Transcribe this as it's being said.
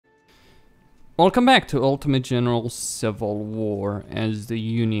Welcome back to Ultimate General Civil War as the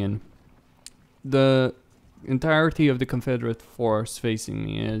Union. The entirety of the Confederate force facing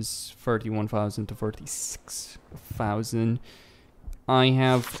me is 31,000 to 46,000. I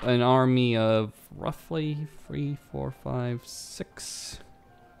have an army of roughly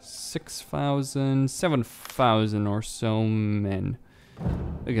 6,000, 7,000 or so men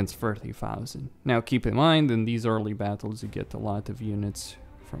against 30,000. Now keep in mind, in these early battles you get a lot of units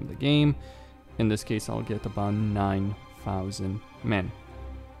from the game. In this case I'll get about 9,000 men.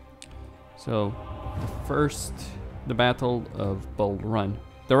 So the Battle of Bull Run.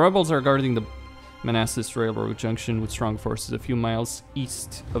 The rebels are guarding the Manassas Railroad Junction with strong forces a few miles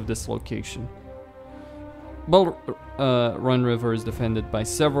east of this location. Bull Run River is defended by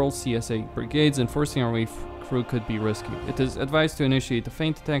several CSA brigades, and forcing our way through could be risky. It is advised to initiate a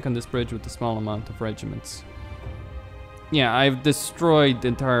feint attack on this bridge with a small amount of regiments. Yeah, I've destroyed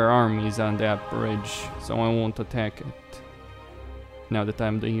entire armies on that bridge, so I won't attack it now that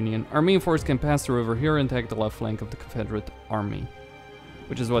I'm the Union. Our main force can pass the river here and attack the left flank of the Confederate army,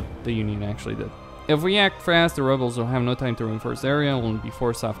 which is what the Union actually did. If we act fast, the rebels will have no time to reinforce the area and will be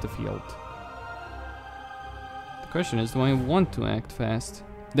forced off the field. The question is, do I want to act fast?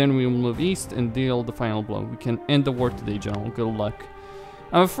 Then we will move east and deal the final blow. We can end the war today, General. Good luck.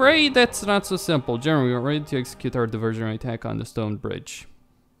 I'm afraid that's not so simple. General, we are ready to execute our diversionary attack on the stone bridge.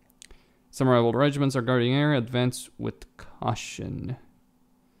 Some rebel regiments are guarding area. Advance with caution.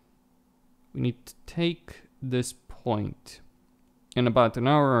 We need to take this point. In about an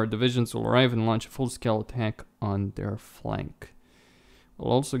hour, our divisions will arrive and launch a full-scale attack on their flank.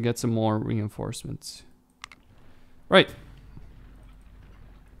 We'll also get some more reinforcements. Right.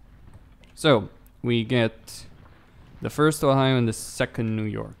 So, we get the 1st Ohio and the 2nd New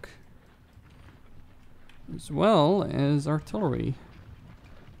York, as well as artillery.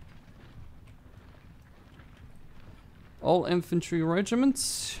 All infantry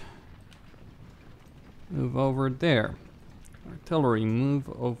regiments, move over there. Artillery, move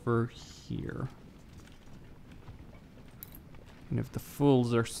over here. And if the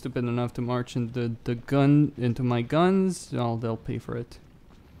fools are stupid enough to march into my guns, well, they'll pay for it.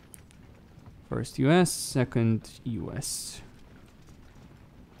 1st US, 2nd US.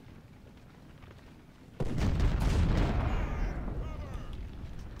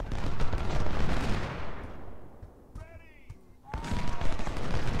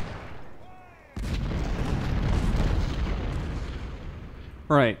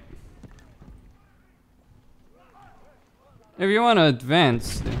 Right. If you want to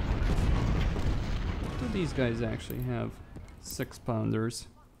advance, do these guys actually have 6-pounders?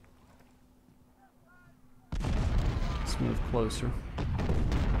 Let's move closer.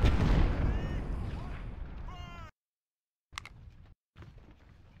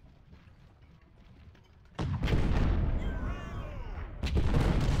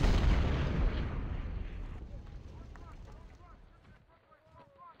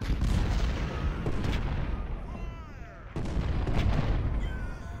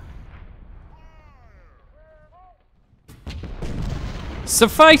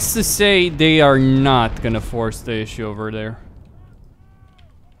 Suffice to say, they are not gonna force the issue over there.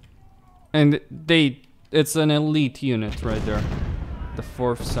 And it's an elite unit right there. The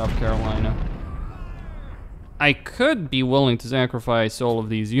 4th South Carolina. I could be willing to sacrifice all of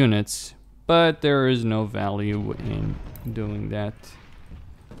these units, but there is no value in doing that.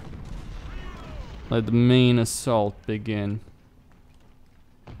 Let the main assault begin.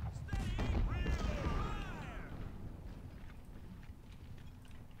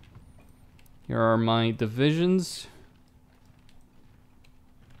 Here are my divisions,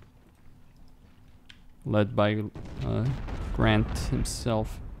 led by Grant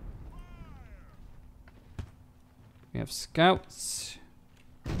himself. We have scouts.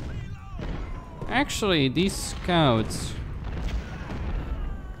 Actually, these scouts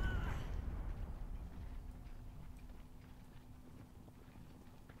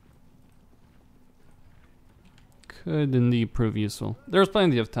could indeed prove useful. There's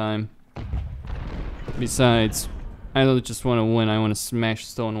plenty of time. Besides, I don't just want to win, I want to smash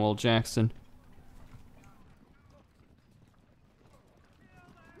Stonewall Jackson.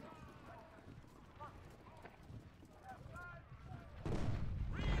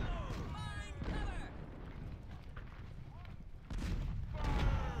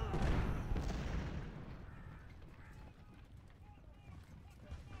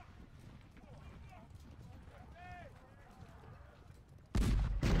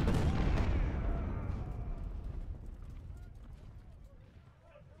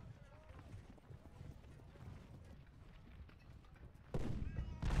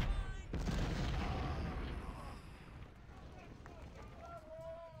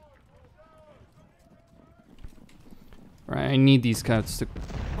 Right, I need these scouts to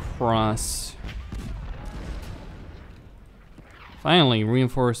cross. Finally,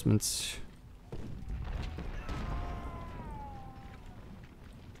 reinforcements.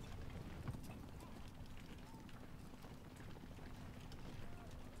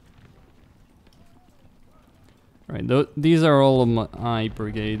 Right, these are all of my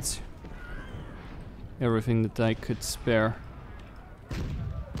brigades. Everything that I could spare.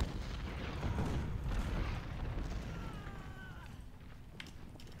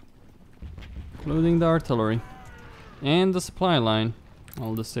 Including the artillery. And the supply line.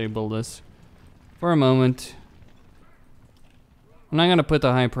 I'll disable this for a moment. I'm not gonna put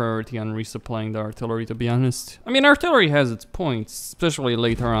a high priority on resupplying the artillery, to be honest. I mean, artillery has its points, especially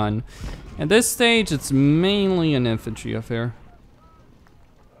later on. At this stage, it's mainly an infantry affair.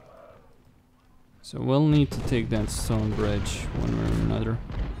 So we'll need to take that stone bridge one way or another.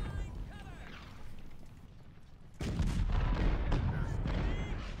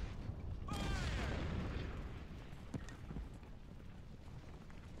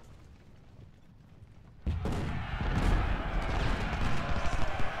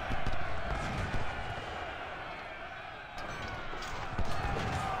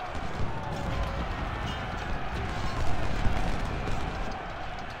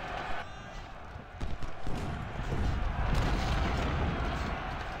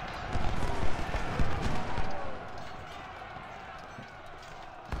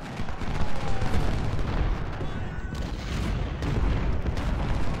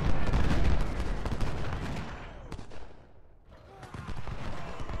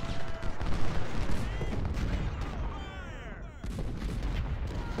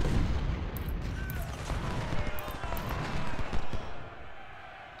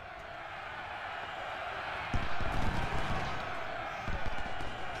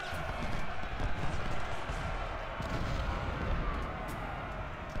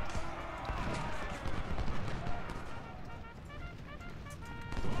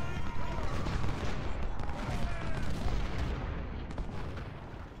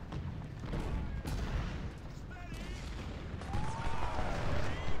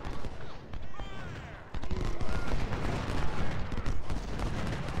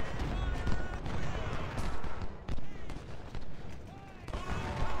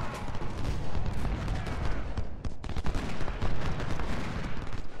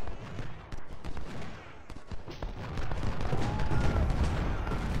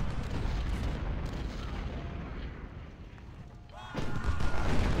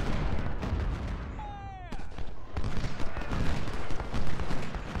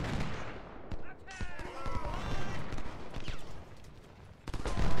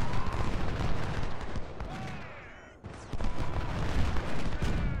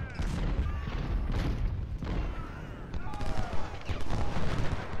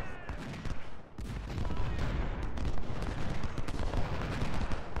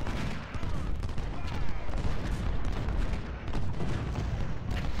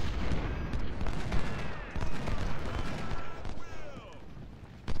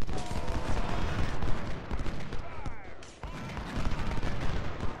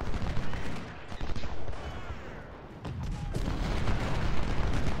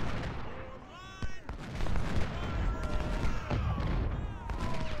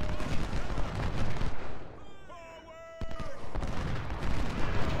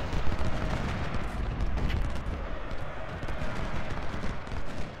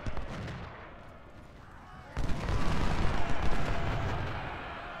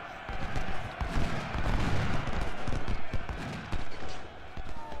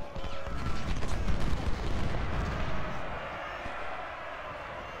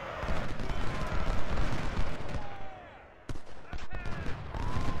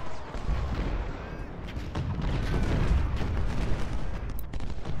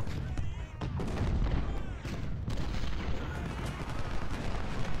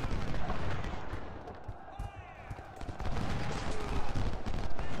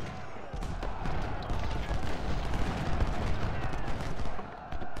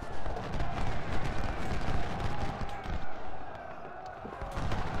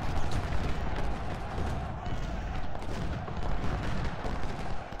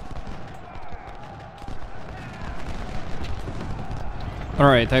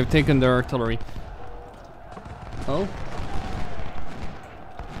 Alright, I've taken their artillery. Oh?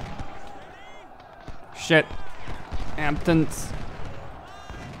 Shit. Hamptons.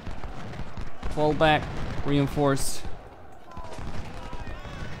 Fall back. Reinforce.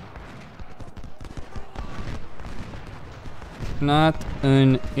 Not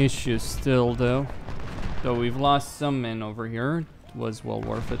an issue still, though. Though we've lost some men over here, it was well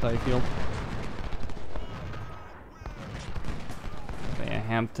worth it, I feel. But yeah,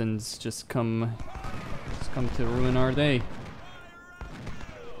 Hampton's just come to ruin our day.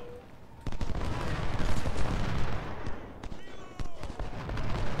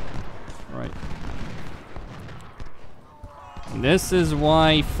 Right. And this is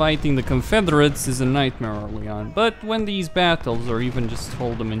why fighting the Confederates is a nightmare early on. But when these battles, or even just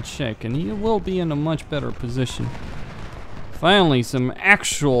hold them in check, and you will be in a much better position. Finally, some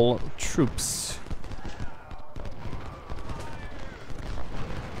actual troops.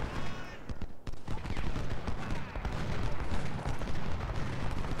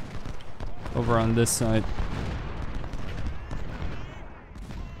 Over on this side.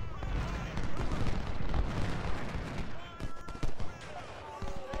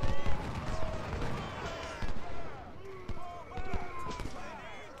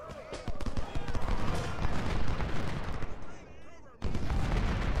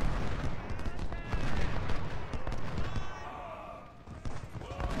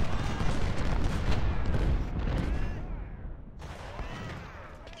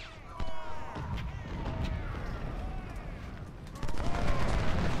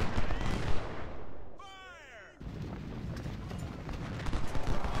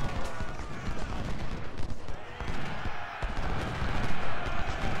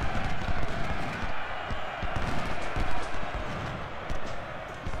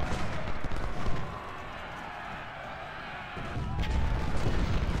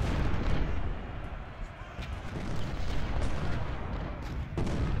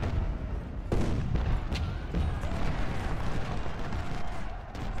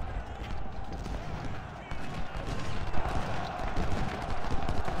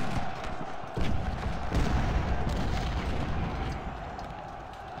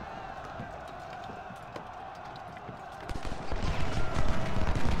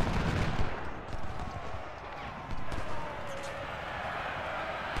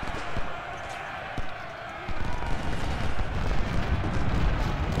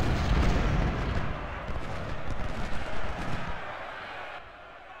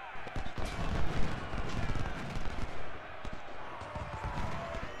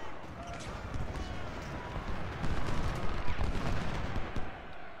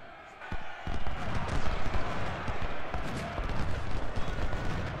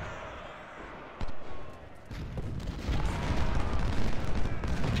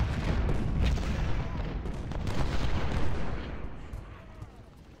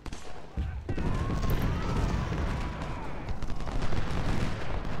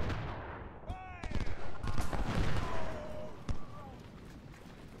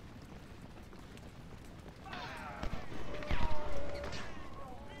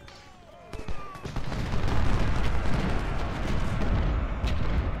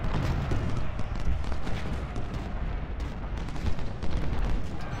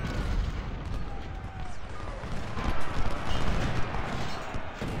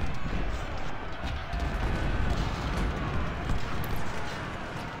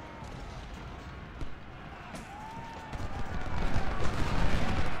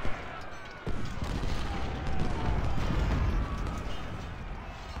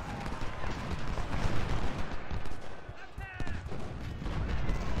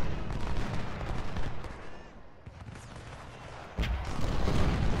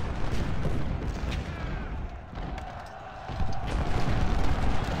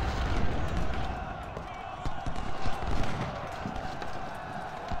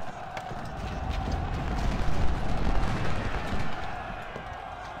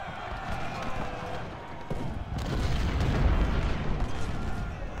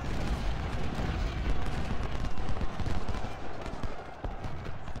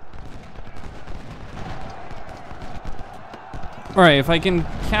 Alright, if I can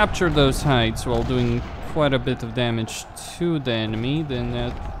capture those heights while doing quite a bit of damage to the enemy, then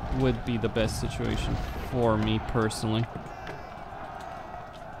that would be the best situation for me personally.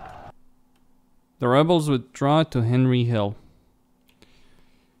 The rebels withdraw to Henry Hill.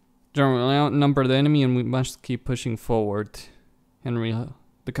 General, we outnumber the enemy and we must keep pushing forward. Henry Hill.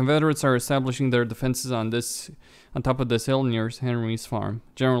 The Confederates are establishing their defenses on top of this hill near Henry's farm.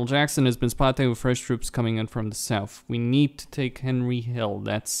 General Jackson has been spotted with fresh troops coming in from the south. We need to take Henry Hill.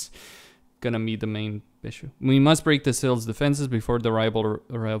 That's gonna be the main issue. We must break this hill's defenses before the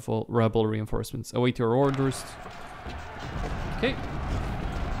rebel reinforcements. Await your orders. Okay.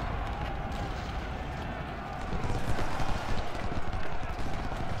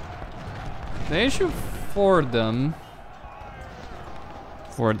 The issue for them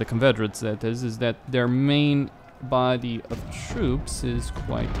for the Confederates that is that their main body of troops is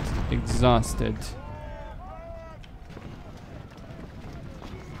quite exhausted.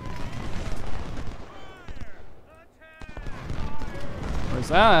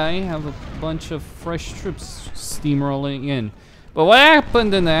 Whereas I have a bunch of fresh troops steamrolling in. But what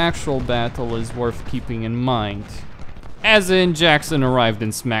happened in the actual battle is worth keeping in mind. As in, Jackson arrived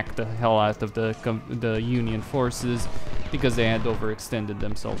and smacked the hell out of the Union forces because they had overextended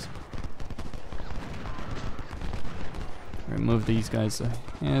themselves. Remove these guys ahead.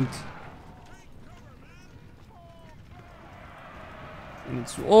 And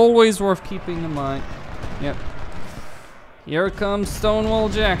it's always worth keeping in mind. Yep. Here comes Stonewall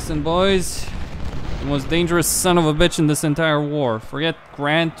Jackson, boys. The most dangerous son of a bitch in this entire war. Forget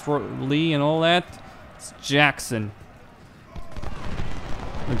Grant, Lee, and all that. It's Jackson.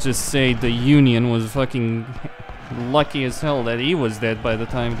 Let's just say the Union was fucking lucky as hell that he was dead by the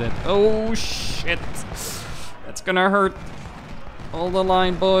time that... Oh, shit. That's gonna hurt. Hold the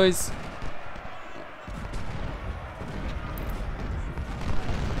line, boys.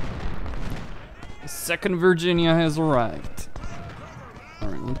 The 2nd Virginia has arrived.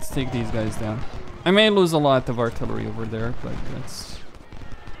 Alright, let's take these guys down. I may lose a lot of artillery over there, but that's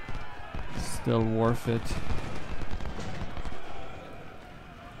still worth it.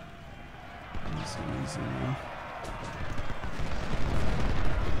 Easy now.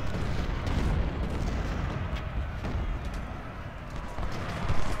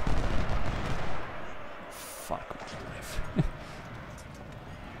 Fuck my life.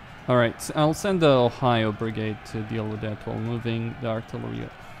 Alright, so I'll send the Ohio Brigade to deal with that while moving the artillery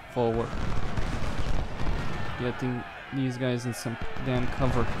forward. Getting these guys in some damn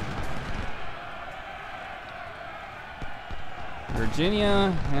cover.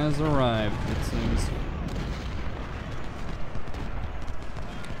 Virginia has arrived, it seems.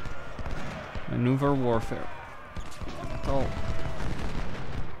 Maneuver warfare. That's all.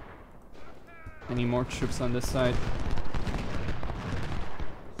 Any more troops on this side?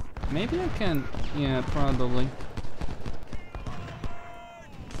 Maybe I can. Yeah, probably.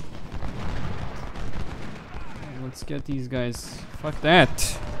 Let's get these guys. Fuck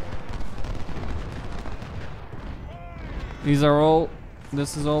that. These are all.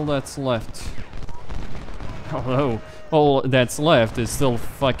 This is all that's left. Although, all that's left is still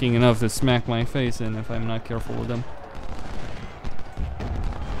fucking enough to smack my face in if I'm not careful with them.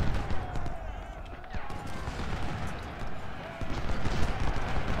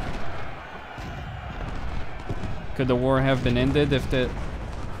 Could the war have been ended if the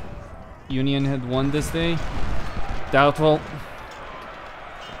Union had won this day? Doubtful.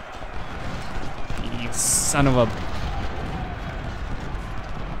 You son of a...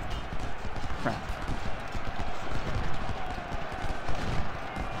 crap.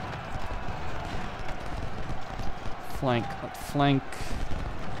 Flank.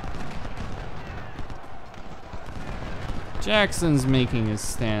 Jackson's making his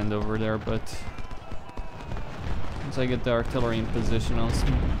stand over there, but once I get the artillery in position,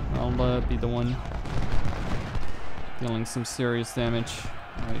 I'll be the one dealing some serious damage.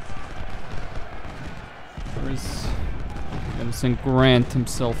 Right. Where's... I'm gonna send Grant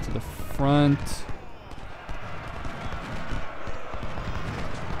himself to the front.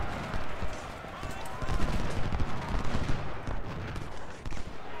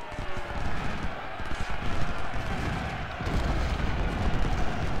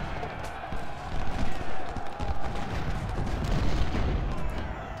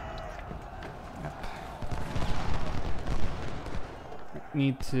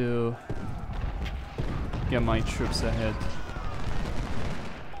 Need to get my troops ahead.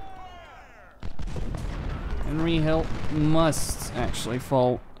 Henry Hill must actually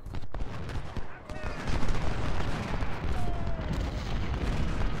fall.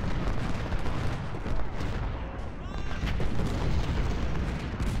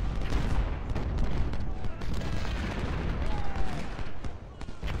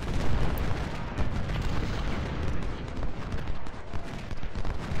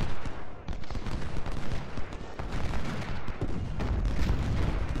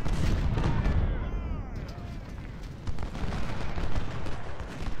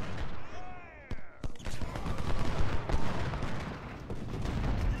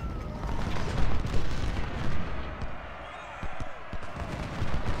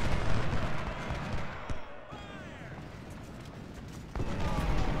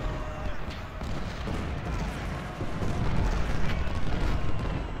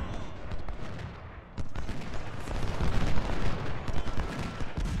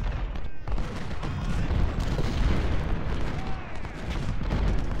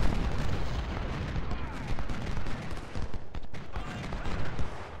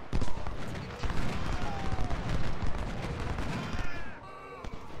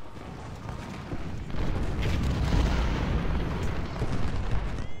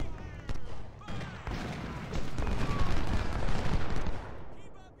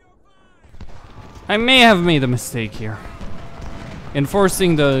 I may have made a mistake here. In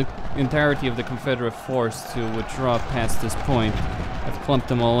forcing the entirety of the Confederate force to withdraw past this point, I've clumped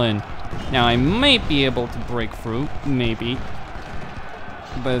them all in. Now I might be able to break through, maybe.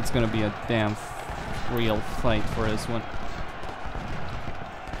 But it's gonna be a damn real fight for this one.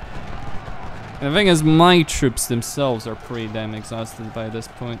 And the thing is, my troops themselves are pretty damn exhausted by this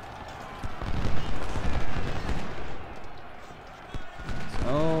point. It's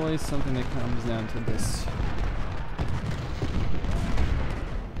always something that comes down to this.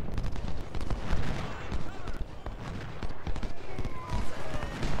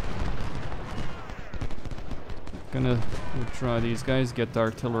 Gonna withdraw these guys, get the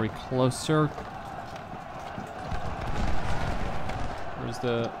artillery closer. Where's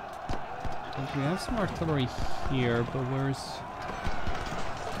the... We have some artillery here, but where's...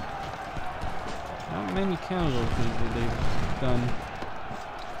 Not many casualties that they've done.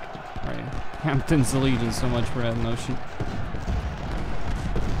 Alright, Hampton's the Legion, so much for that notion.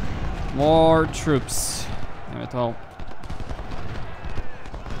 More troops. Damn it all.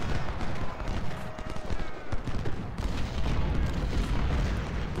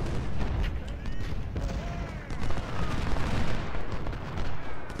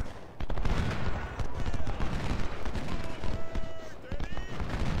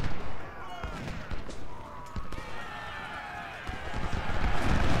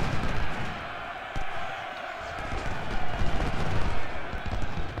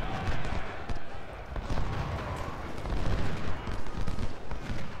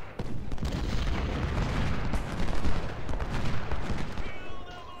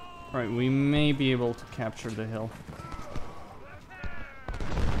 Right, we may be able to capture the hill.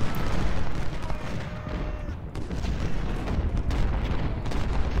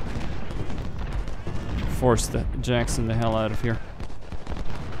 Force the Jackson the hell out of here.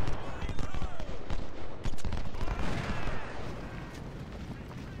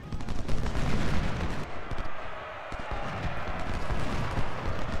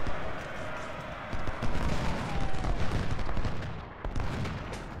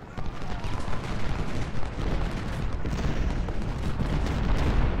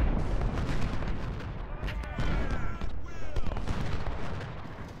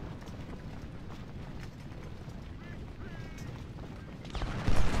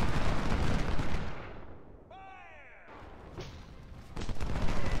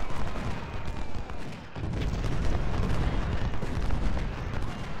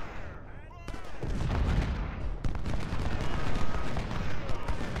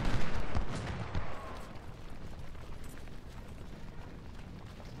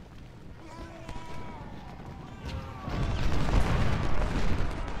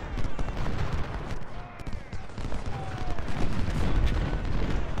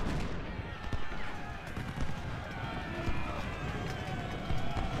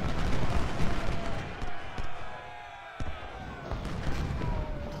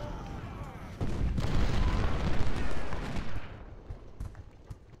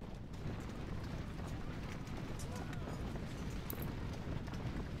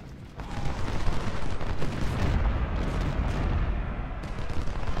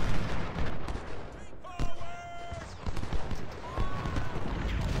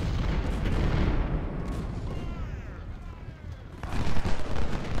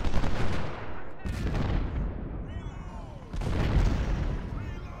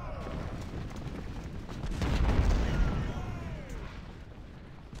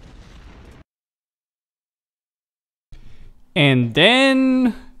 And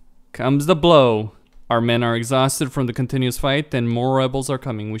then comes the blow. Our men are exhausted from the continuous fight, and more rebels are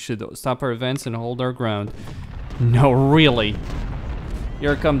coming. We should stop our advance and hold our ground. No, really.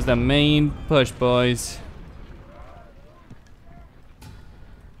 Here comes the main push, boys.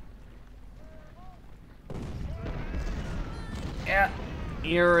 Yeah,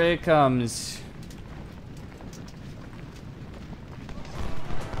 here it comes.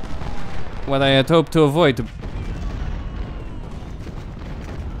 What I had hoped to avoid.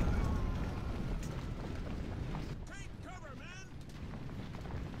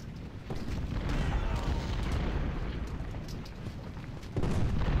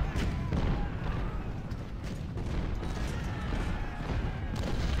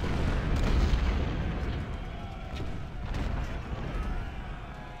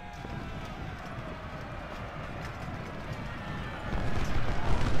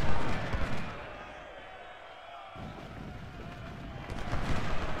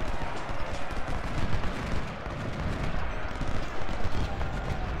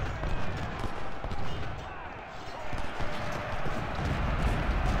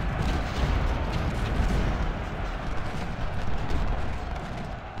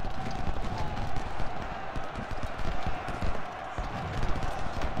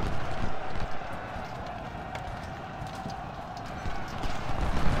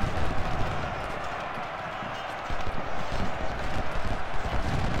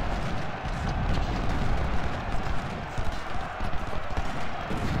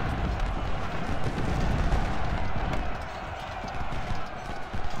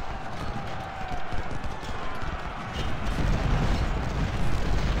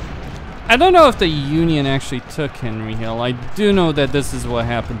 I don't know if the Union actually took Henry Hill. I do know that this is what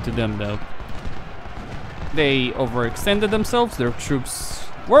happened to them, though. They overextended themselves. Their troops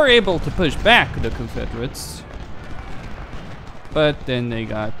were able to push back the Confederates, but then they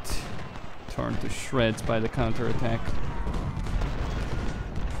got torn to shreds by the counterattack.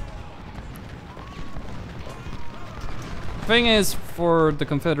 Thing is, for the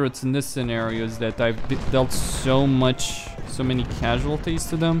Confederates in this scenario is that I've dealt so many casualties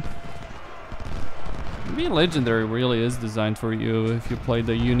to them. Maybe Legendary really is designed for you if you play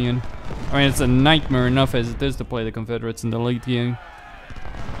the Union. I mean, it's a nightmare enough as it is to play the Confederates in the late game.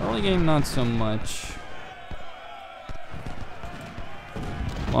 Early game, not so much.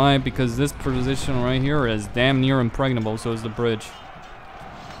 Why? Because this position right here is damn near impregnable, so is the bridge.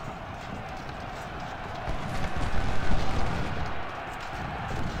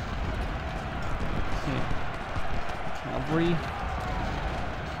 Okay. Cavalry.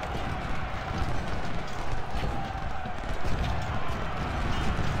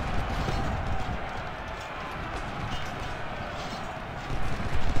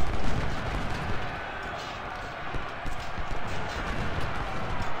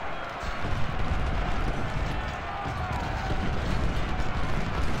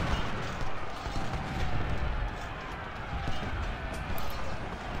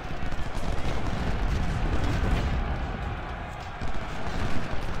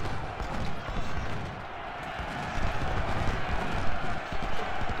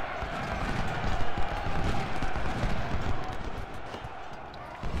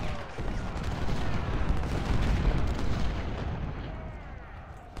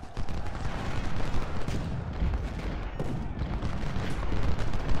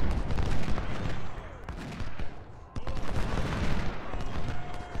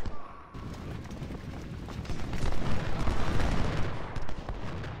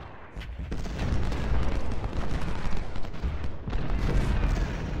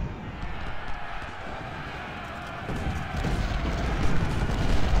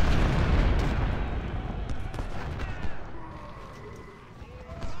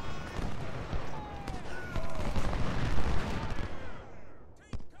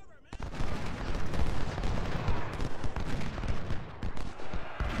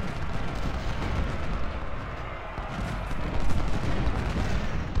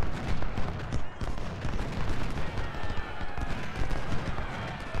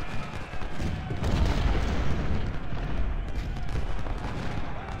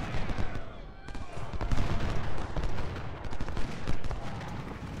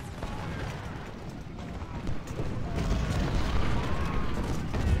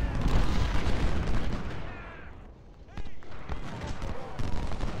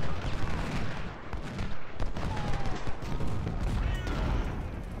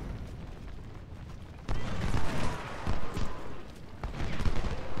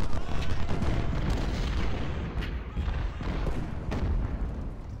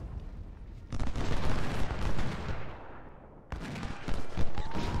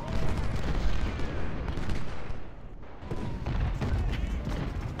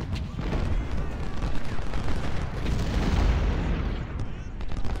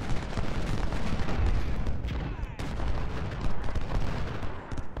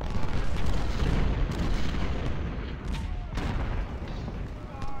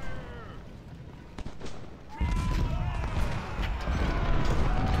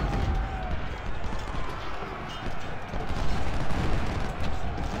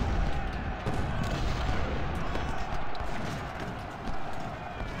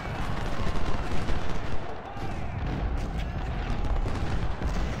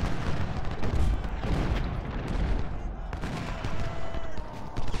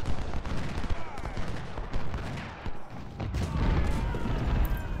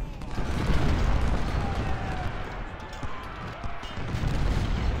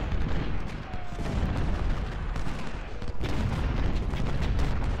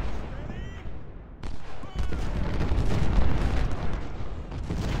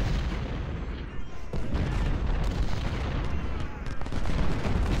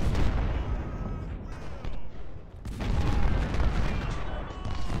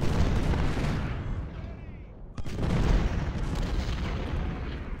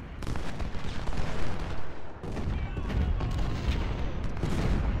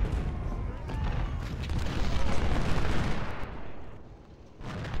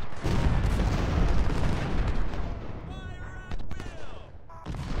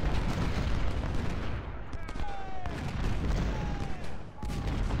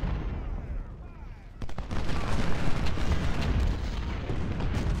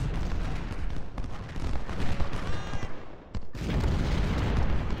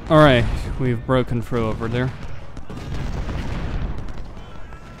 Alright, we've broken through over there.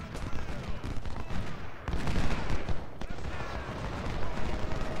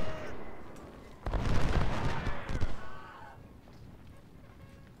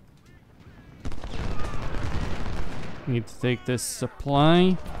 Need to take this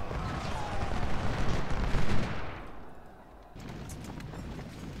supply.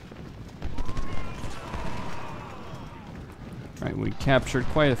 Right, we captured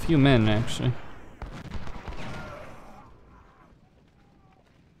quite a few men actually.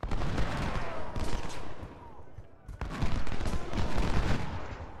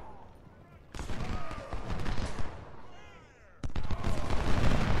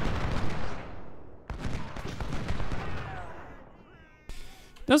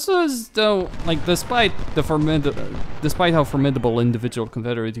 This was, though, like, despite how formidable individual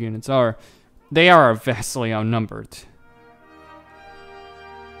Confederate units are, they are vastly outnumbered.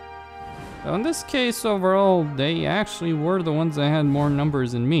 So in this case, overall, they actually were the ones that had more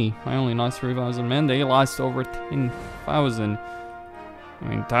numbers than me. I only lost 3,000 men. They lost over 10,000. I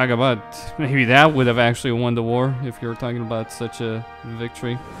mean, talk about, maybe that would have actually won the war if you were talking about such a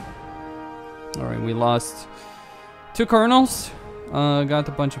victory. Alright, we lost 2 colonels. Got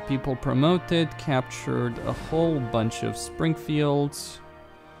a bunch of people promoted, captured a whole bunch of Springfields,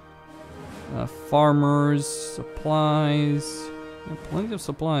 farmers, supplies, yeah, plenty of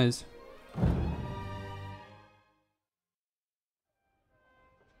supplies.